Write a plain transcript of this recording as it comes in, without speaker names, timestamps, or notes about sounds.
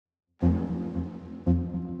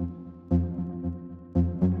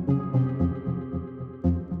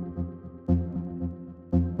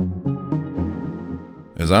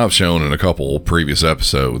As I've shown in a couple previous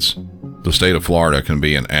episodes, the state of Florida can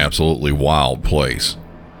be an absolutely wild place.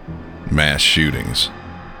 Mass shootings,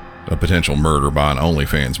 a potential murder by an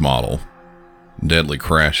OnlyFans model, deadly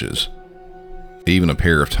crashes, even a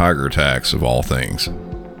pair of tiger attacks of all things.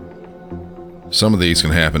 Some of these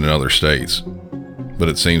can happen in other states, but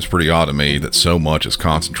it seems pretty odd to me that so much is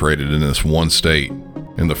concentrated in this one state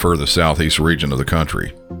in the furthest southeast region of the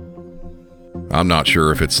country. I'm not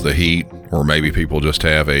sure if it's the heat or maybe people just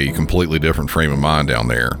have a completely different frame of mind down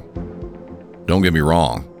there. Don't get me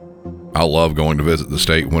wrong, I love going to visit the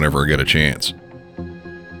state whenever I get a chance.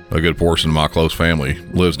 A good portion of my close family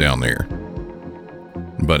lives down there.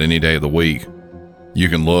 But any day of the week, you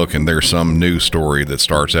can look and there's some news story that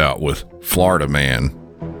starts out with Florida man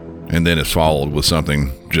and then is followed with something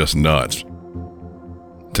just nuts.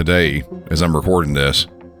 Today, as I'm recording this,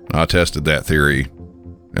 I tested that theory,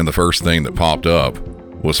 and the first thing that popped up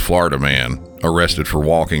was Florida man arrested for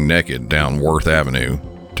walking naked down Worth Avenue,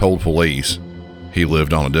 told police he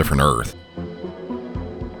lived on a different earth.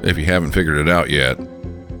 If you haven't figured it out yet,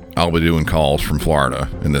 I'll be doing calls from Florida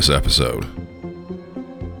in this episode.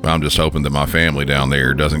 I'm just hoping that my family down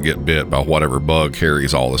there doesn't get bit by whatever bug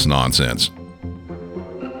carries all this nonsense.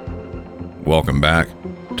 Welcome back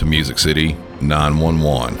to Music City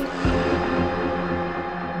 911.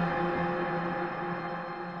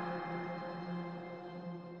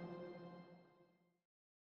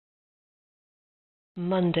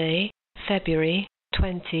 Monday, February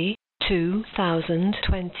 20,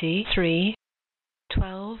 2023,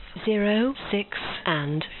 12:06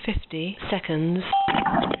 and 50 seconds.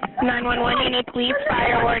 911, unit police,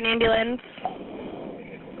 fire, or an ambulance.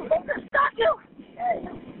 Stop you!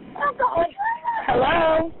 I'm going.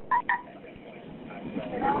 Hello?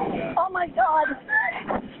 Oh my God.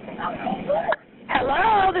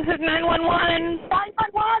 Hello, this is 911.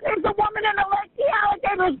 911, there's a woman in the lake, the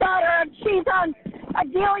alligator's got her, and she's on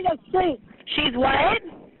Adelia Street. She's what?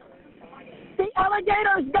 The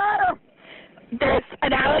alligator's got her. There's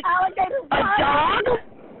an Alligator's a got dog? her.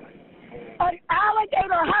 An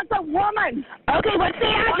alligator has a woman. Okay, what's the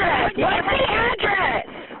address? What's the address?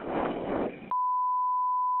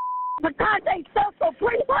 For God's sake, Cecil,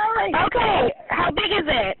 please hurry. Okay, how big is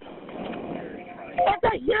it? It's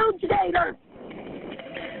a huge gator.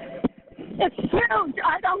 It's huge.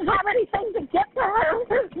 I don't have anything to get to her.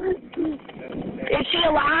 Is she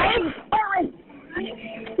alive? Hurry.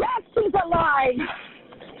 Yes, she's alive.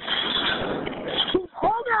 He's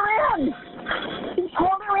holding her in. He's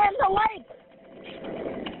holding her in the lake.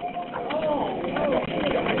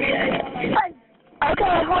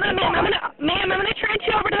 Okay, hold on, ma'am. I'm gonna transfer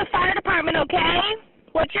you over to the fire department, okay?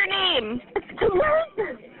 What's your name? It's too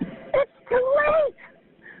late. It's too late.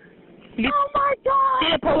 Oh my God.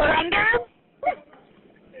 Did it pull her under?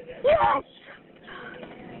 Yes.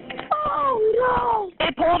 Oh no.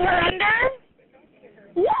 It pulled her under?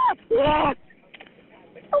 Yes. Yes.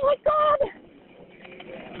 Oh my God.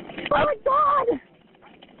 Oh my God.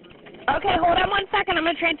 Okay, hold on 1 second. I'm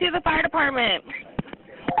gonna transfer you to the fire department.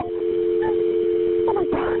 Oh my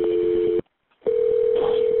God.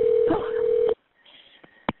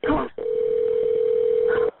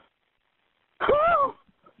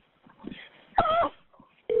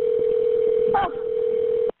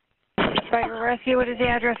 Fire rescue, what is the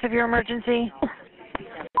address of your emergency?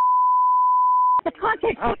 The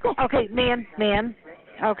contact. Okay, ma'am.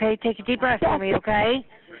 Okay, take a deep breath for me, okay?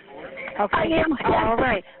 Okay. I am. All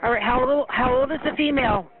right. How old is the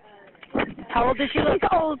female? How old does she look? She's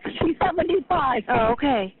old. She's 75. Oh,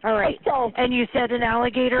 okay. All right. So, And you said an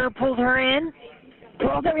alligator pulled her in?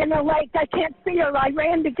 pulled her in the lake. I can't see her. I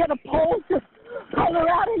ran to get a pole to pull her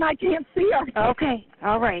out, and I can't see her. Okay.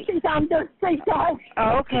 All right. She's on the street, guys.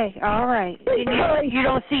 Okay. All right. You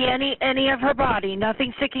don't see any of her body?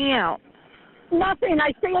 Nothing sticking out? Nothing.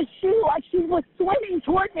 I see a shoe. She was swimming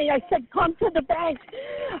toward me. I said, come to the bank.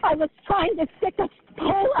 I was trying to stick a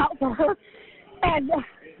pole out for her, and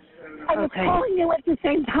I was calling you at the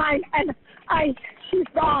same time, and she's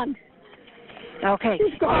gone. Okay.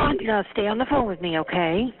 She's gone. Now stay on the phone with me,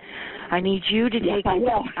 okay? I need you to take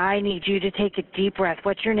a deep breath.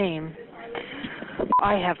 What's your name?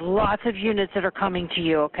 I have lots of units that are coming to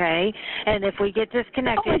you, okay? And if we get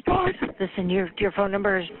disconnected, listen, your phone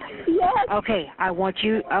number is... Yes. Okay, I want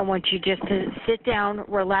you just to sit down,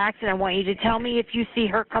 relax, and I want you to tell me if you see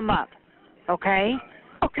her come up, okay?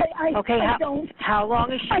 Okay, I don't. How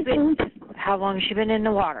long has she been? How long has she been in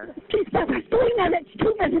the water? She's been 3 minutes,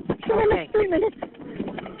 2 minutes, 2 minutes, 3 minutes.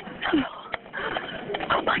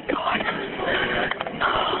 Oh my God.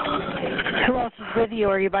 Who else is with you?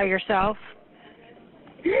 Are you by yourself?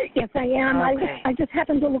 Yes, I am. Okay. I just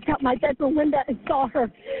happened to look out my bedroom window and saw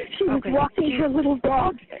her. She was walking her little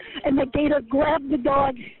dog, and the gator grabbed the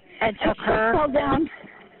dog and took she her. fell down.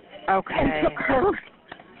 Okay. And took her.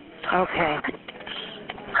 Okay.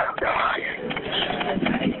 Oh God.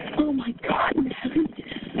 Oh my God, man.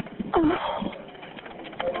 Oh.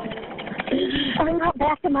 I'm not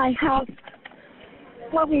back in my house.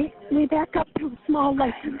 Well, we back up to a small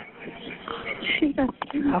lake. She's a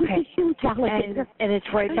huge alligator. And it's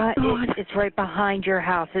right it's right behind your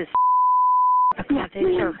house. It's a contact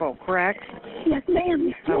circle, correct? Yes,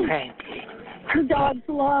 ma'am. Okay. Her dog's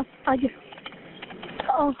lost.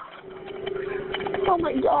 Oh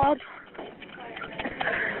my God.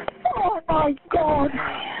 Oh my God.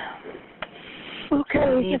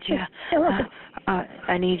 Okay.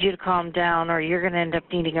 I need you to calm down, or you're going to end up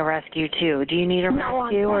needing a rescue too. Do you need a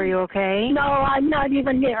rescue? Are you okay? No, I'm not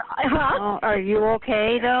even near. Huh? Are you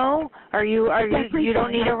okay though? You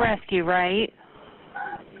don't need a rescue, right?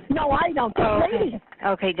 No, I don't. Okay.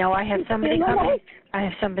 Okay. No, I have somebody coming. I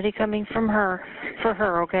have somebody coming for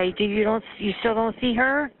her. Okay. You still don't see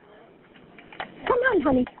her? Come on,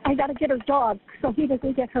 honey. I got to get her dog so he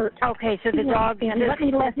doesn't get hurt. Okay. So the dog. Let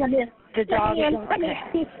me let him in. The dog is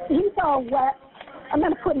okay. He's all wet. I'm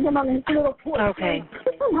going to put him on his little porch. Okay.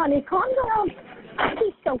 Come on, honey, calm down.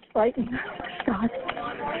 He's so frightened. God.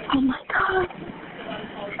 Oh, my God.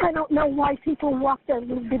 I don't know why people walk their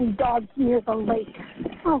little bitty dogs near the lake.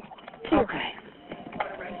 Oh, dear. Okay.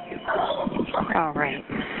 All right.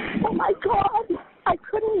 Oh, my God. I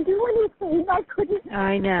couldn't do anything.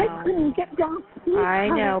 I know. I couldn't get down. I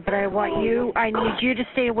know, but I need you to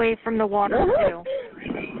stay away from the water, too.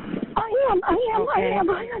 I am.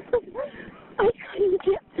 I couldn't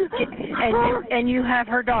get. And you have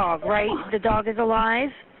her dog, right? The dog is alive?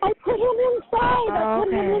 I put him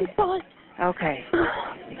inside. Okay.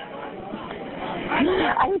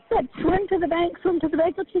 I said, swim to the bank,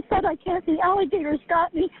 but she said I can't. The alligators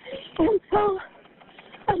got me. And so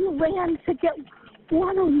I ran to get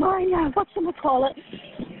one of my, whatchamacallit,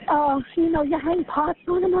 you hang pots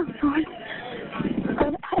on them outside.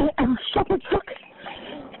 A shepherd's hook.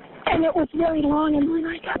 And it was very long, and when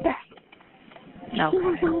I got back,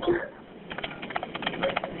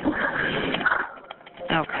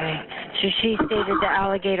 Okay. So she stated the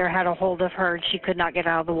alligator had a hold of her and she could not get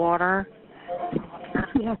out of the water?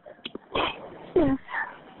 Yes.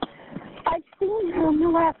 I've seen him the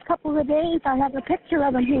last couple of days. I have a picture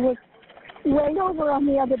of him. He was way over on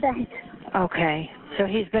the other bank. Okay. So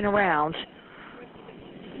he's been around?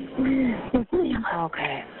 Yes, ma'am.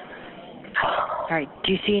 Okay. All right.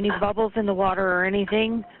 Do you see any bubbles in the water or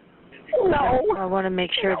anything? No. I want to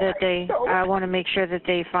make sure that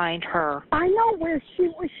they find her. I know where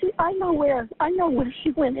she I know where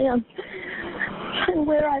she went in and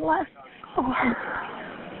where I left. Oh,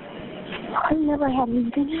 I never had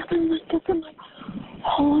anything happen like this in my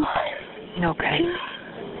whole life. Okay.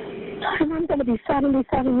 And I'm going to be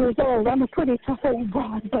 77 years old. I'm a pretty tough old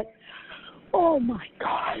broad, but oh my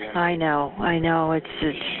God. I know. It's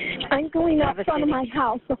I'm going up front of my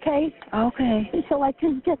house, okay? Okay. Until I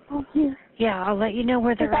can get from here. Yeah, I'll let you know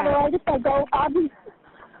where they're at. Is that all right if I go?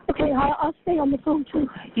 Okay, I'll stay on the phone too.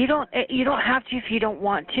 You don't have to if you don't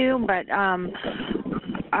want to, but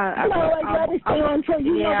I'd rather stay on until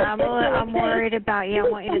you know that I'm worried about you. I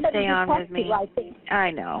want you to stay on with me. I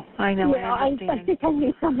know. Yeah, I think I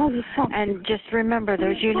need somebody. And just remember,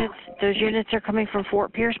 those units are coming from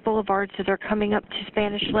Fort Pierce Boulevard, so they're coming up to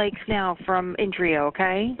Spanish Lakes now from Indrio,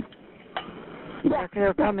 okay? Yeah.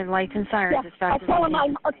 They're coming lights and sirens as fast as they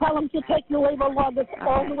can. I'll tell them to take the labor luggage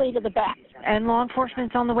all the way to the back. And law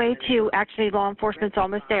enforcement's on the way, too. Actually, law enforcement's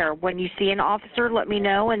almost there. When you see an officer, let me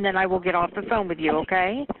know, and then I will get off the phone with you,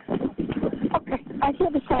 okay? Okay. I hear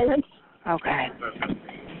the sirens. Okay.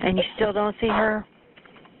 And you still don't see her?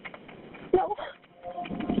 No.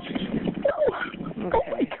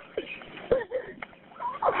 Okay.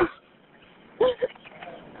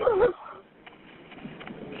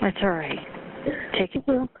 That's all right. Take it.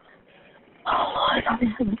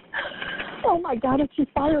 Oh my God, if she's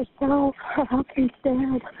by herself, her husband's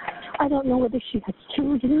dead. I don't know whether she has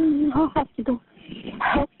children. I'll have to go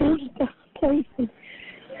help them at the place and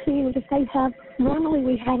see if they have. Normally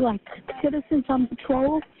we have like citizens on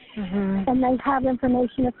patrol, and they have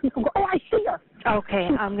information if people go. Oh, I see her. Okay,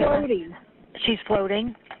 she's floating. She's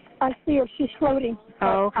floating? I see her. She's floating.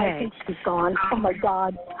 Okay. I think she's gone. Oh my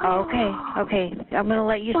God. Okay. I'm going to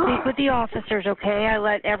let you speak with the officers, okay? I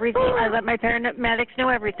let my paramedics know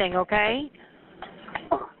everything, okay?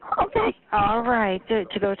 Okay. All right. To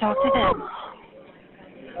go talk to them.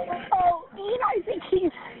 Oh, I think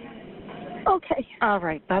she's okay. All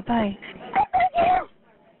right. Bye-bye.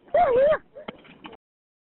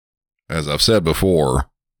 As I've said before,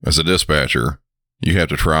 as a dispatcher, you have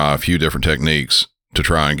to try a few different techniques to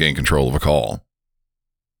try and gain control of a call.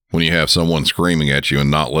 When you have someone screaming at you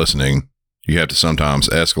and not listening, you have to sometimes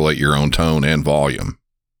escalate your own tone and volume.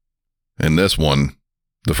 In this one,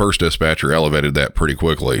 the first dispatcher elevated that pretty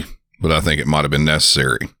quickly, but I think it might have been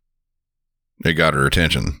necessary. It got her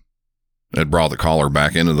attention. It brought the caller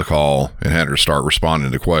back into the call and had her start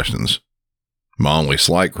responding to questions. My only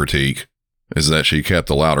slight critique is that she kept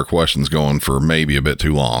the louder questions going for maybe a bit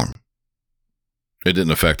too long. It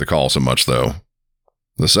didn't affect the call so much, though.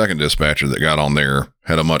 The second dispatcher that got on there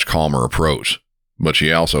had a much calmer approach, but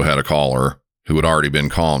she also had a caller who had already been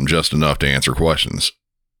calm just enough to answer questions.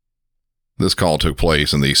 This call took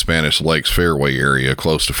place in the Spanish Lakes Fairway area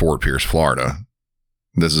close to Fort Pierce, Florida.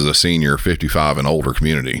 This is a senior 55 and older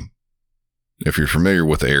community. If you're familiar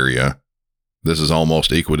with the area, this is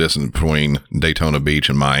almost equidistant between Daytona Beach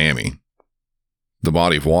and Miami. The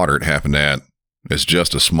body of water it happened at is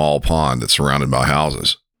just a small pond that's surrounded by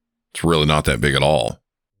houses. It's really not that big at all.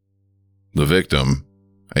 The victim,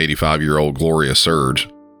 85-year-old Gloria Surge,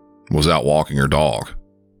 was out walking her dog.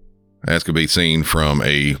 As could be seen from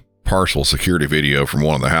a partial security video from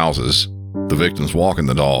one of the houses, the victim's walking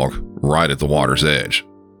the dog right at the water's edge.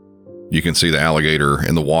 You can see the alligator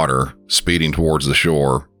in the water speeding towards the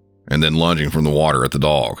shore and then lunging from the water at the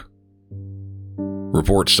dog.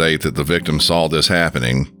 Reports state that the victim saw this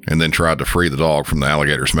happening and then tried to free the dog from the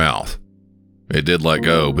alligator's mouth. It did let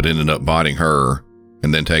go, but ended up biting her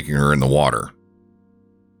and then taking her in the water.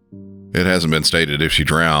 It hasn't been stated if she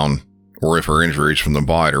drowned or if her injuries from the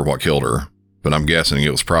bite are what killed her, but I'm guessing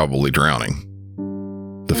it was probably drowning.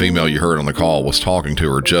 The female you heard on the call was talking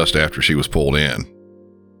to her just after she was pulled in.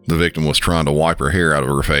 The victim was trying to wipe her hair out of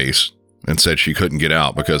her face and said she couldn't get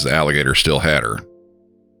out because the alligator still had her.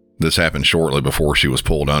 This happened shortly before she was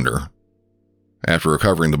pulled under. After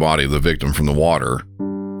recovering the body of the victim from the water,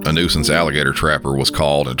 a nuisance alligator trapper was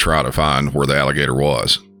called and tried to find where the alligator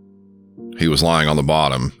was. He was lying on the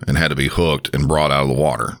bottom and had to be hooked and brought out of the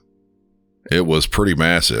water. It was pretty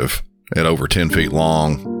massive, at over 10 feet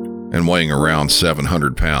long and weighing around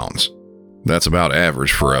 700 pounds. That's about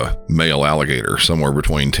average for a male alligator, somewhere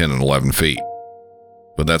between 10 and 11 feet.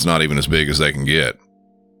 But that's not even as big as they can get.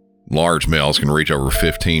 Large males can reach over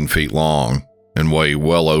 15 feet long and weigh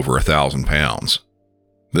well over 1,000 pounds.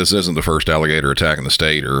 This isn't the first alligator attack in the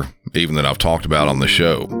state or even that I've talked about on the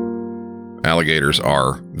show. Alligators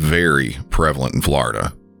are very prevalent in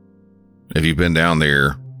Florida. If you've been down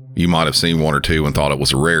there, you might have seen one or two and thought it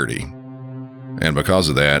was a rarity. And because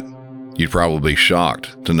of that, you'd probably be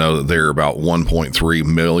shocked to know that there are about 1.3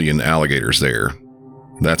 million alligators there.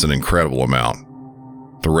 That's an incredible amount.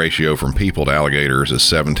 The ratio from people to alligators is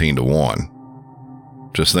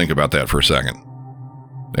 17-1. Just think about that for a second.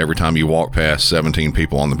 Every time you walk past 17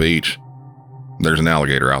 people on the beach, there's an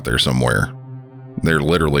alligator out there somewhere. They're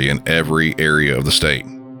literally in every area of the state.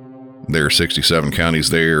 There are 67 counties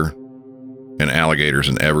there, and alligators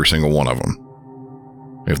in every single one of them.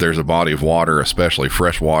 If there's a body of water, especially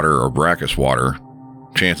fresh water or brackish water,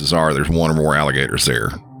 chances are there's one or more alligators there.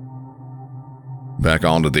 Back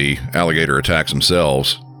onto the alligator attacks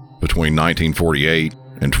themselves, between 1948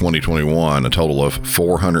 and 2021, a total of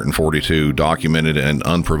 442 documented and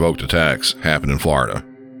unprovoked attacks happened in Florida.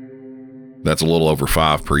 That's a little over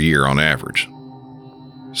 5 per year on average.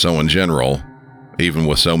 So in general, even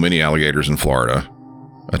with so many alligators in Florida,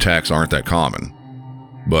 attacks aren't that common,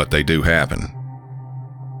 but they do happen.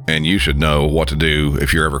 And you should know what to do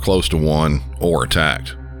if you're ever close to one or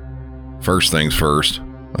attacked. First things first,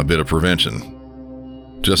 a bit of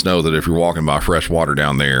prevention. Just know that if you're walking by fresh water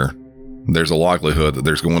down there, there's a likelihood that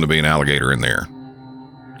there's going to be an alligator in there.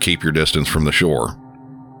 Keep your distance from the shore.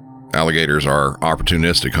 Alligators are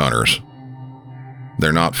opportunistic hunters.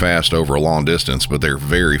 They're not fast over a long distance, but they're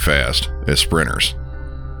very fast as sprinters.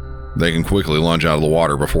 They can quickly lunge out of the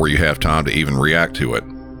water before you have time to even react to it.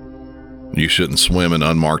 You shouldn't swim in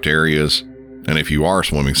unmarked areas, and if you are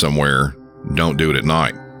swimming somewhere, don't do it at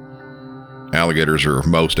night. Alligators are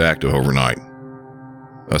most active overnight.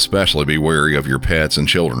 Especially be wary of your pets and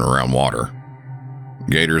children around water.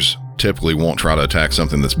 Gators typically won't try to attack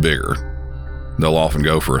something that's bigger. They'll often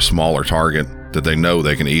go for a smaller target that they know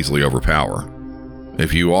they can easily overpower.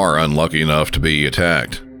 If you are unlucky enough to be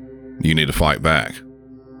attacked, you need to fight back.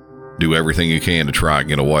 Do everything you can to try and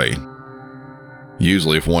get away.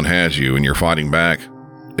 Usually if one has you and you're fighting back,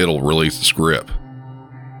 it'll release its grip.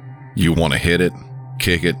 You want to hit it,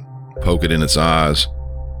 kick it, poke it in its eyes,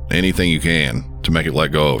 anything you can to make it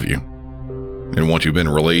let go of you. And once you've been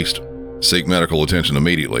released, seek medical attention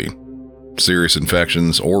immediately. Serious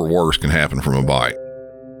infections or worse can happen from a bite.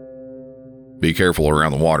 Be careful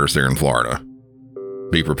around the waters there in Florida.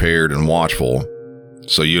 Be prepared and watchful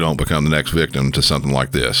so you don't become the next victim to something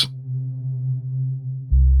like this.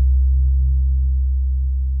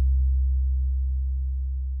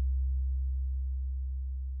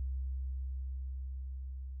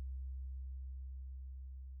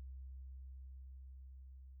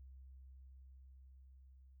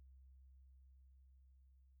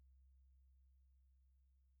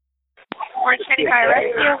 Orange County Fire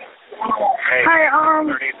Rescue. Hey, Hi,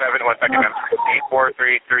 37, 1 second,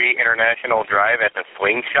 8433 International Drive at the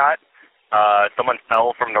Slingshot. Someone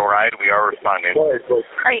fell from the ride. We are responding. All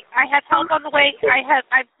right, I have help on the way.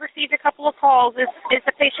 I've received a couple of calls. Is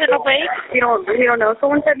the patient awake? We don't know.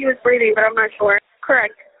 Someone said he was breathing, but I'm not sure.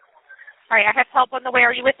 Correct. All right, I have help on the way.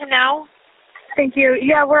 Are you with him now? Thank you.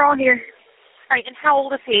 Yeah, we're all here. All right, and how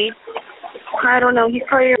old is he? I don't know. He's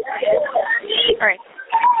probably... All right.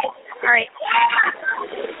 All right.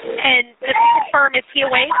 And just to confirm, is he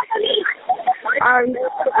awake?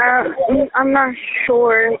 I'm not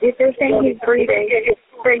sure. If they're saying he's breathing,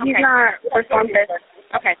 but he's not responsive.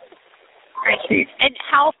 Okay. All right. And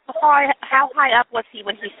how high up was he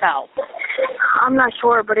when he fell? I'm not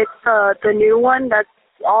sure, but it's the new one that's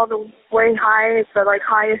all the way high. It's the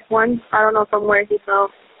highest one. I don't know from where he fell.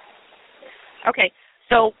 Okay.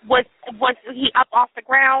 So was he up off the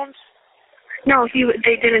ground? No,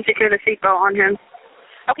 they didn't secure the seatbelt on him.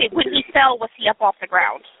 Okay. When he fell, was he up off the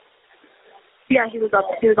ground? Yeah, he was up.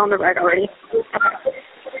 He was on the ride already.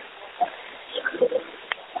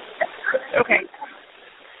 Okay.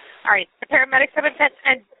 All right. The paramedics have been sent.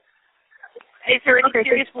 And is there any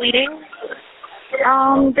serious bleeding?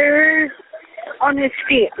 They're on his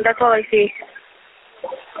feet. That's all I see.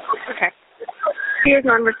 Okay. He is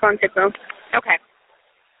non-responsive, though. Okay.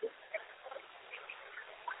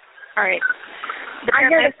 All right. I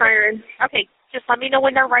hear the siren. Okay. Just let me know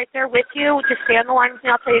when they're right there with you. Just stay on the line with me.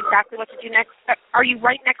 I'll tell you exactly what to do next. Are you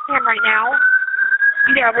right next to him right now?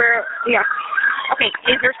 Yeah, yeah. Okay.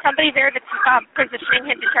 Is there somebody there that's positioning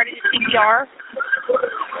him to try to do CPR?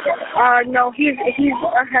 No, he's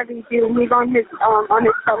a heavy dude. He's on his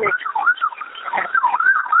stomach. Okay.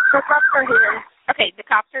 The cops are here. Okay. The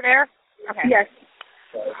cops are there? Okay. Yes.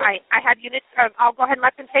 All right. I have units. I'll go ahead and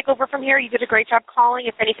let them take over from here. You did a great job calling.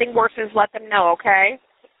 If anything worsens, let them know, okay?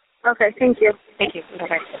 Okay, thank you. Thank you.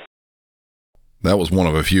 Okay. That was one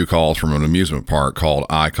of a few calls from an amusement park called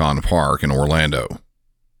Icon Park in Orlando.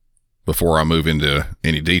 Before I move into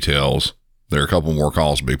any details, there are a couple more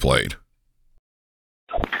calls to be played.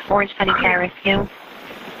 Orange County Fire Rescue.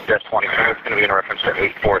 Just 22. It's going to be in reference to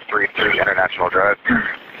 8433 International Drive.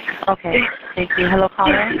 Okay, thank you. Hello,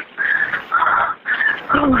 caller.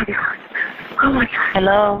 Oh my God. Oh my God.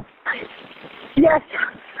 Hello. Yes.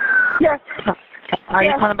 Yes. Are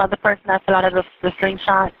you calling about the person that fell out of the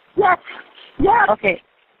slingshot? Yes. Yes. Okay.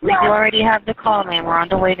 We do already have the call, ma'am. We're on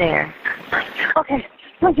the way there. Okay.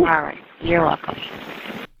 Thank you. All right. You're welcome.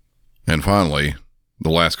 And finally, the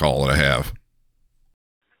last call that I have.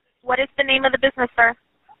 What is the name of the business, sir?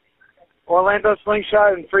 Orlando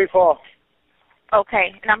Slingshot and Free Fall.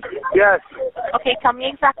 Okay. And Yes. Okay, tell me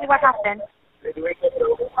exactly what happened.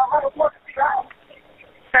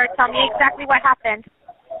 Sir, tell me exactly what happened.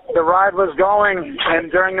 The ride was going,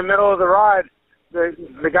 and during the middle of the ride,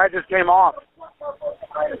 the guy just came off.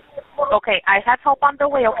 Okay, I have help on the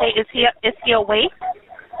way. Okay, is he awake?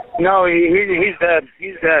 No, he's dead.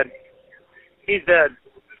 He's dead. He's dead.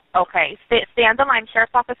 Okay, stay on the line.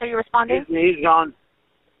 Sheriff's office, are you responding? He's gone.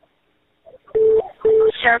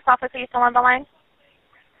 Sheriff's office, are you still on the line?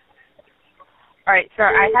 All right, sir,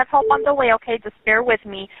 I have help on the way. Okay, just bear with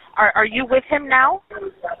me. Are you with him now?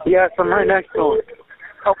 Yes, I'm right next to him.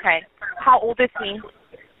 Okay. How old is he?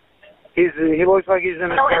 He looks like he's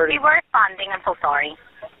in his 30s. So if we were responding, I'm so sorry.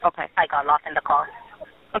 Okay. I got lost in the call.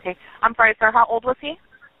 Okay. I'm sorry, sir. How old was he?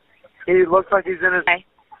 He looks like he's in his... Okay.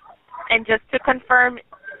 And just to confirm,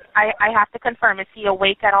 I have to confirm, is he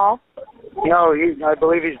awake at all? No, I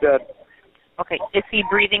believe he's dead. Okay. Is he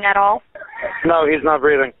breathing at all? No, he's not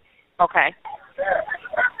breathing. Okay.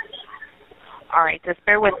 All right. Just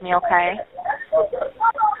bear with me, okay?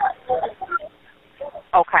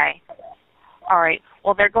 Okay. All right.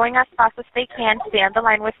 Well, they're going as fast as they can. Stay on the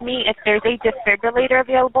line with me. If there's a defibrillator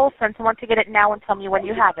available, send someone to get it now and tell me when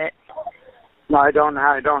you have it. No, I don't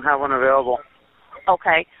have one available.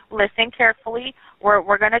 Okay. Listen carefully.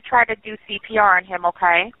 We're going to try to do CPR on him,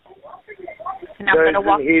 okay? And I'm going to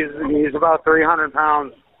walk. He's about 300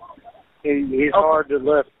 pounds. He's hard to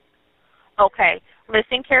lift. Okay.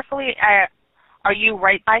 Listen carefully. Are you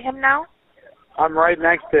right by him now? I'm right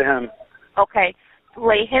next to him. Okay.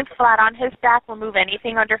 Lay him flat on his back, remove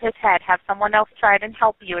anything under his head. Have someone else try it and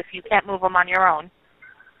help you if you can't move him on your own.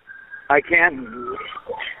 I can't.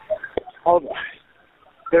 Hold on.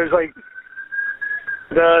 There's like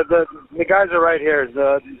the guys are right here.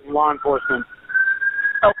 The law enforcement.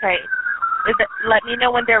 Okay. Let me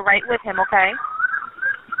know when they're right with him. Okay.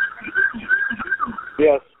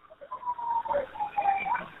 Yes.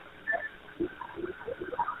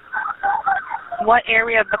 What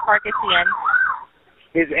area of the park is he in?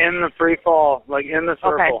 He's in the free fall, like in the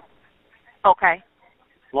circle. Okay.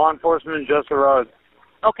 Law enforcement just arrived.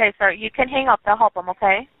 Okay, sir. You can hang up. They'll help him,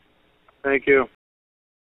 okay? Thank you.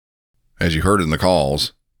 As you heard in the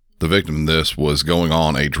calls, the victim in this was going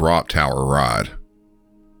on a drop tower ride.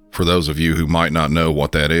 For those of you who might not know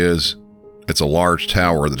what that is, it's a large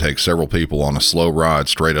tower that takes several people on a slow ride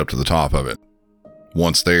straight up to the top of it.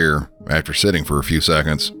 Once there, after sitting for a few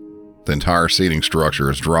seconds, the entire seating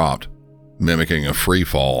structure is dropped, mimicking a free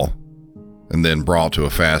fall, and then brought to a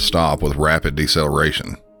fast stop with rapid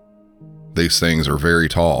deceleration. These things are very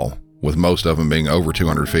tall, with most of them being over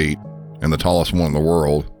 200 feet, and the tallest one in the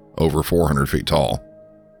world over 400 feet tall.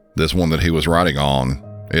 This one that he was riding on,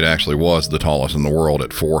 it actually was the tallest in the world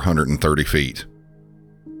at 430 feet.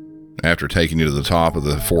 After taking you to the top of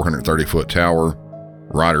the 430-foot tower,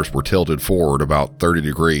 riders were tilted forward about 30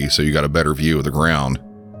 degrees so you got a better view of the ground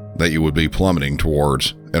that you would be plummeting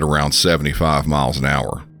towards at around 75 miles an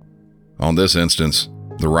hour. On this instance,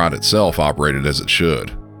 the ride itself operated as it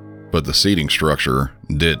should, but the seating structure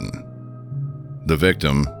didn't. The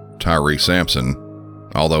victim, Tyree Sampson,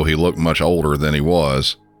 although he looked much older than he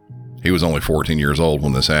was only 14 years old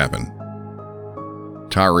when this happened.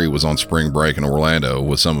 Tyree was on spring break in Orlando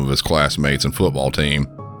with some of his classmates and football team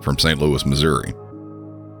from St. Louis, Missouri.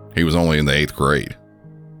 He was only in the 8th grade.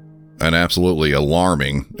 An absolutely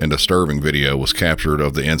alarming and disturbing video was captured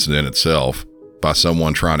of the incident itself by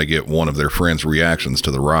someone trying to get one of their friends' reactions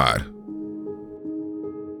to the ride.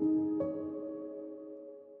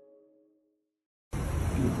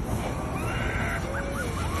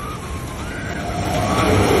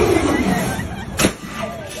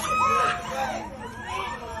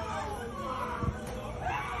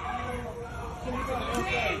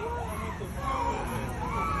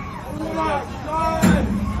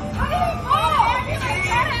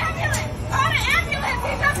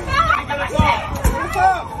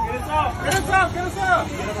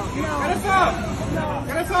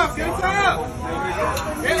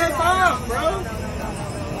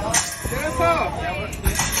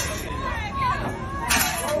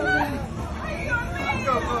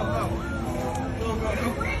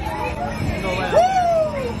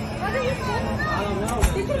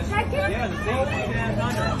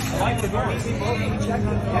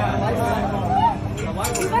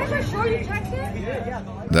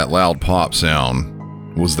 That loud pop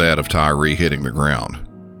sound was that of Tyree hitting the ground.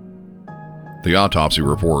 The autopsy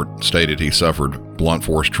report stated he suffered blunt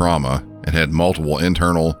force trauma and had multiple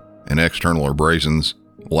internal and external abrasions,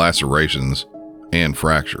 lacerations, and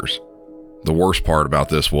fractures. The worst part about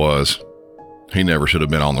this was he never should have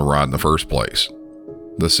been on the ride in the first place.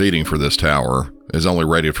 The seating for this tower is only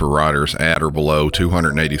rated for riders at or below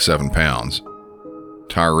 287 pounds.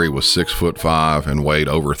 Tyree was 6'5" and weighed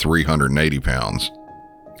over 380 pounds.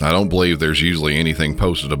 I don't believe there's usually anything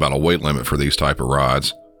posted about a weight limit for these type of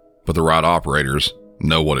rides, but the ride operators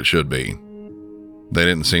know what it should be. They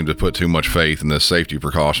didn't seem to put too much faith in this safety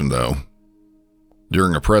precaution though.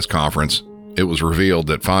 During a press conference, it was revealed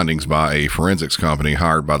that findings by a forensics company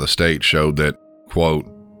hired by the state showed that, quote,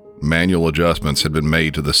 manual adjustments had been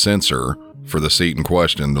made to the sensor for the seat in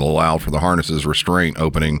question that allowed for the harness's restraint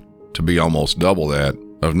opening to be almost double that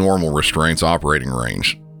of normal restraints operating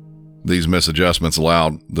range. These misadjustments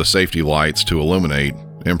allowed the safety lights to illuminate,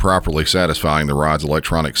 improperly satisfying the ride's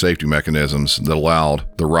electronic safety mechanisms that allowed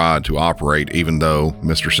the ride to operate even though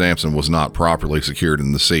Mr. Sampson was not properly secured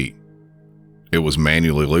in the seat. It was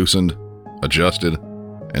manually loosened, adjusted,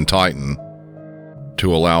 and tightened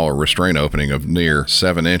to allow a restraint opening of near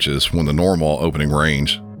 7 inches when the normal opening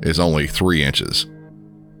range is only 3 inches.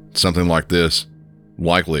 Something like this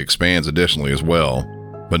likely expands additionally as well,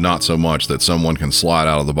 but not so much that someone can slide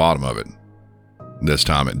out of the bottom of it. This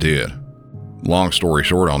time it did. Long story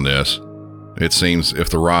short on this, it seems if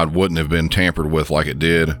the rod wouldn't have been tampered with like it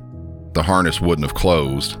did, the harness wouldn't have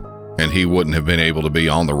closed, and he wouldn't have been able to be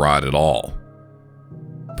on the ride at all.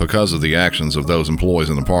 Because of the actions of those employees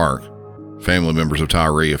in the park, family members of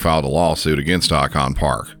Tyree have filed a lawsuit against Icon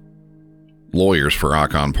Park. Lawyers for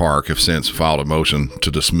Icon Park have since filed a motion to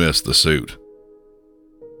dismiss the suit.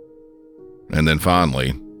 And then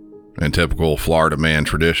finally, in typical Florida man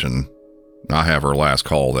tradition, I have our last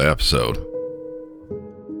call of the episode.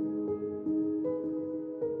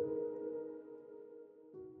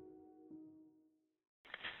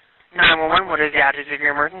 911. What is the address of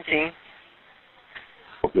your emergency?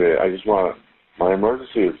 Okay, my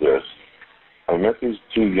emergency is this. I met these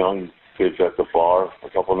two young kids at the bar a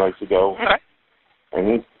couple nights ago. Okay.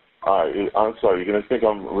 And I'm sorry, you're going to think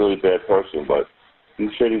I'm a really bad person, but these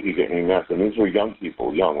shady could get me meth. And these were young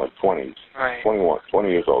people, like 20s, right. 21, 20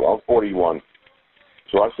 years old. I'm 41.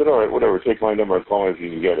 So I said, all right, whatever, take my number and call me if you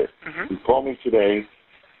can get it. Mm-hmm. He called me today,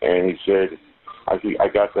 and he said, I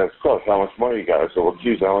got that stuff. How much money you got? I said, well,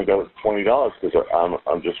 geez, I only got $20 because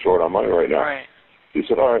I'm just short on money right now. Right. He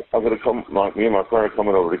said, all right, I'm going to come, me and my friend are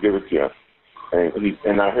coming over to give it to you.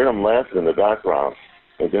 And I heard him laughing in the background.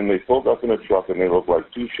 And then they pulled up in a truck, and they looked like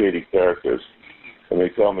two shady characters. And they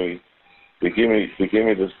tell me, they give me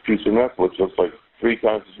this piece of meth, which looks like 3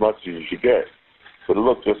 times as much as you should get. But it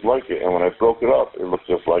looked just like it. And when I broke it up, it looked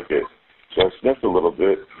just like it. So I sniffed a little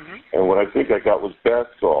bit, and what I think I got was bath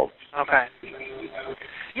salts. Okay.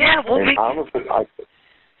 Yeah, well, we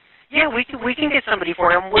can get somebody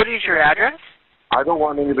for him. What is your address? I don't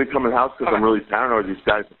want anybody to come in the house because I'm really paranoid. These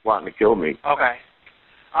guys are plotting to kill me. Okay.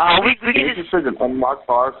 We can just an unmarked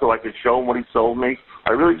car so I can show him what he sold me.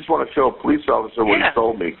 I really just want to show a police officer what he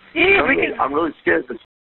sold me. Yeah, I'm really scared.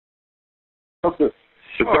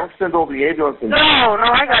 Don't send all the ambulance. No,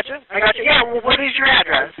 I got you. Yeah, well, what is your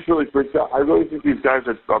address? It's really freaked out. I really think these guys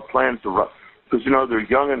are planning to run. Because, they're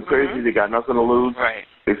young and crazy. They got nothing to lose. Right.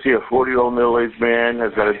 They see a 40-year-old middle-aged man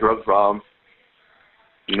has got a drug problem.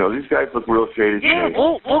 These guys look real shady to me.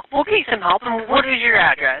 We'll get some help. And what is your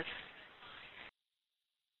address?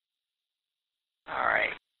 All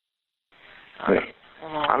right.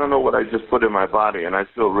 I don't know what I just put in my body, and I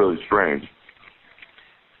feel really strange.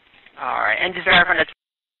 All right. And just verify that.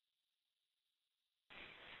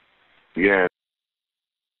 Yeah.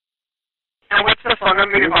 And what's the phone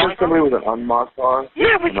number you're calling from? Somebody with an unmarked car?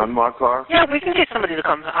 Yeah, unmarked car? Yeah, we can get somebody to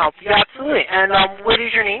come help you. Absolutely. And what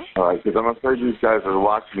is your name? All right, because I'm afraid these guys are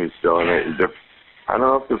watching me still, and I don't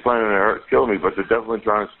know if they're planning to kill me, but they're definitely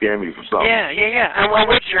trying to scam me for something. Yeah. And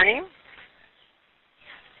what's your name?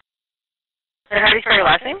 And how do you spell your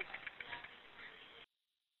last name?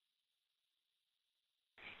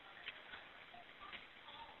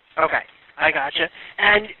 Okay, I gotcha.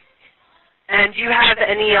 And do you have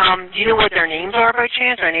any, do you know what their names are by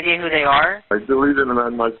chance, or any idea who they are? I deleted them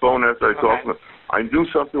on my phone after I talked to them. I knew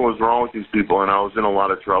something was wrong with these people, and I was in a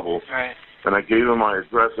lot of trouble. Right. And I gave them my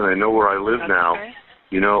address, and they know where I live now. Okay.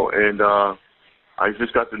 And I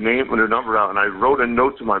just got the name and the number out, and I wrote a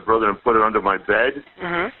note to my brother and put it under my bed.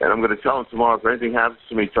 Mm-hmm. And I'm going to tell him tomorrow, if anything happens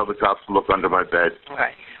to me, tell the cops to look under my bed.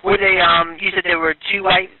 Okay. Were they, you said there were 2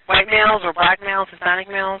 white males or black males, Hispanic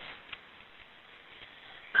males?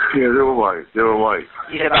 Yeah, they were white.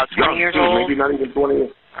 You said about 20 years old? Maybe not even 20. All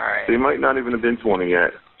right. They might not even have been 20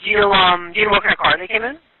 yet. Do you know what kind of car they came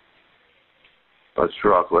in? A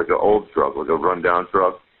truck, like an old truck, like a rundown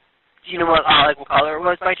truck. Do you know what color it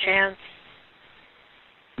was by chance?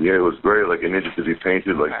 Yeah, it was gray, like it needed to be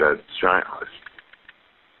painted like that shine,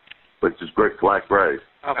 like just great black gray.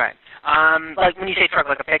 Okay. Like when you say truck,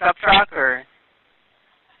 like a pickup truck, or?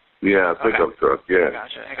 Yeah, a pickup truck. Yeah.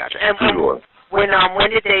 I gotcha. And when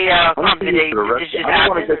did they come? Did they just happen? I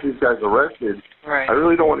don't want to get these guys arrested. Right. I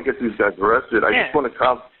really don't want to get these guys arrested. I just want the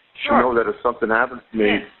cops to know that if something happens to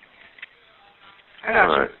me. I gotcha.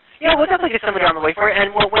 All right. Yeah, we'll definitely get somebody on the way for it.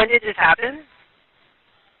 And when did this happen?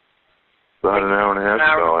 About an hour and a half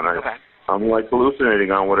ago, and I'm like hallucinating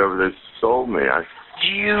on whatever they sold me. Do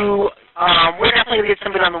you? We're definitely gonna get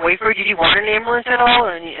somebody on the way for it. Did you want an ambulance at all,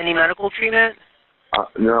 or any medical treatment?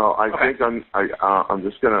 No, I think I'm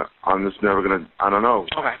just never gonna. I don't know.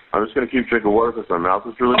 Okay. I'm just gonna keep drinking water because my mouth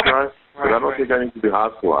is really dry. But I don't think I need to be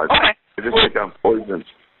hospitalized. Okay. I just think I'm poisoned.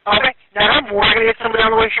 Okay. Now we're gonna get somebody on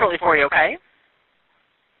the way shortly for you. Okay.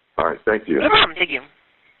 All right. Thank you. No problem. Thank you.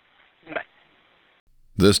 Bye.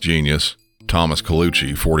 This genius, Thomas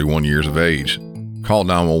Colucci, 41 years of age, called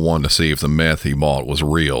 911 to see if the meth he bought was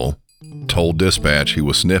real, told dispatch he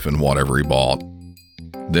was sniffing whatever he bought,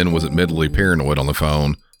 then was admittedly paranoid on the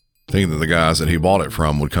phone, thinking that the guys that he bought it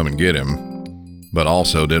from would come and get him, but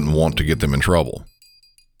also didn't want to get them in trouble.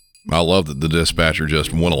 I love that the dispatcher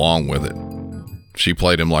just went along with it. She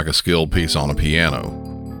played him like a skilled piece on a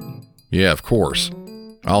piano. Yeah, of course.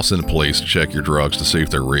 I'll send the police to check your drugs to see if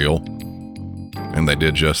they're real. And they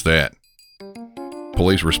did just that.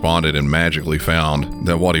 Police responded and magically found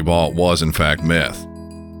that what he bought was in fact meth.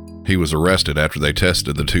 He was arrested after they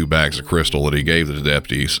tested the 2 bags of crystal that he gave the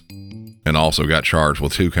deputies, and also got charged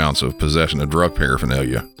with 2 counts of possession of drug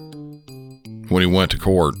paraphernalia. When he went to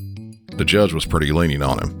court, the judge was pretty lenient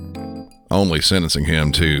on him, only sentencing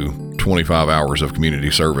him to 25 hours of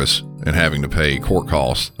community service and having to pay court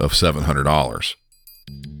costs of $700.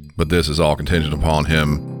 but this is all contingent upon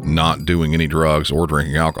him not doing any drugs or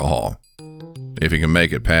drinking alcohol. If he can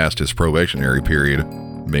make it past his probationary period,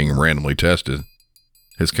 being randomly tested,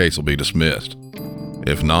 his case will be dismissed.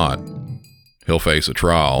 If not, he'll face a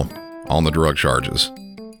trial on the drug charges.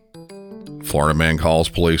 Florida man calls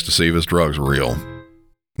police to see if his drugs are real.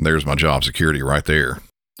 There's my job security right there.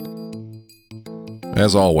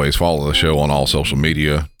 As always, follow the show on all social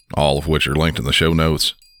media, all of which are linked in the show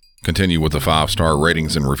notes. Continue with the 5-star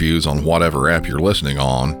ratings and reviews on whatever app you're listening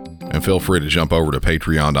on, and feel free to jump over to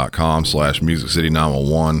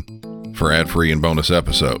patreon.com/MusicCity911 for ad-free and bonus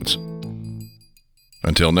episodes.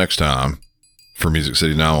 Until next time, for Music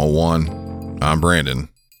City 911, I'm Brandon,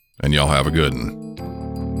 and y'all have a good one.